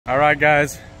All right,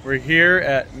 guys, we're here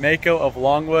at Maaco of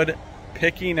Longwood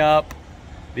picking up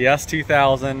the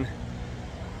S2000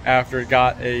 after it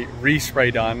got a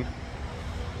respray done.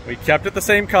 We kept it the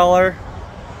same color,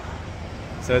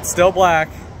 so it's still black,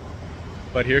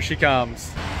 but here she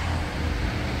comes.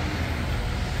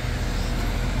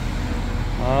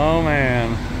 Oh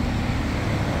man,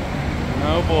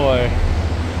 oh boy.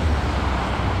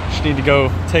 Just need to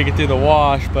go take it through the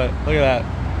wash, but look at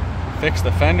that. Fix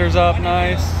the fenders up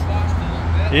nice.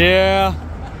 Yeah,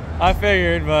 I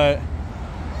figured, but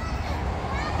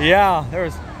yeah, there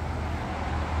was.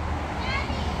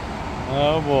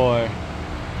 Oh boy.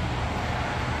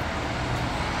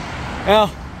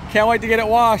 Well, can't wait to get it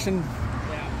washed and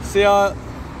see how it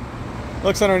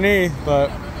looks underneath, but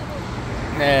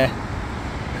nah.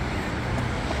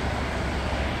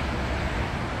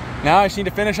 Now I just need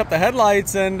to finish up the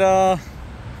headlights and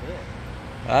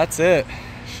that's it.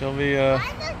 She'll be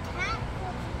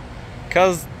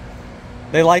because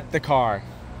they like the car.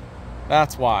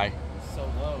 That's why. It's so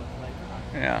low. It's like,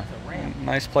 yeah, it's a ramp.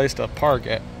 nice place to park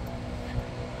it.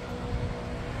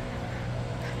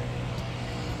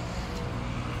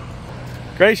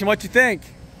 Grayson, what you think?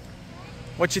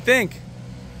 What you think?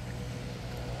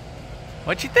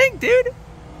 What you think, dude?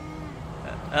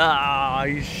 Oh,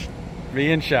 he's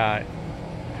being shy.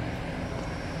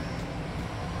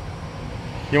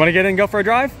 You want to get in and go for a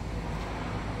drive?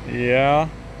 Yeah,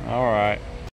 all right.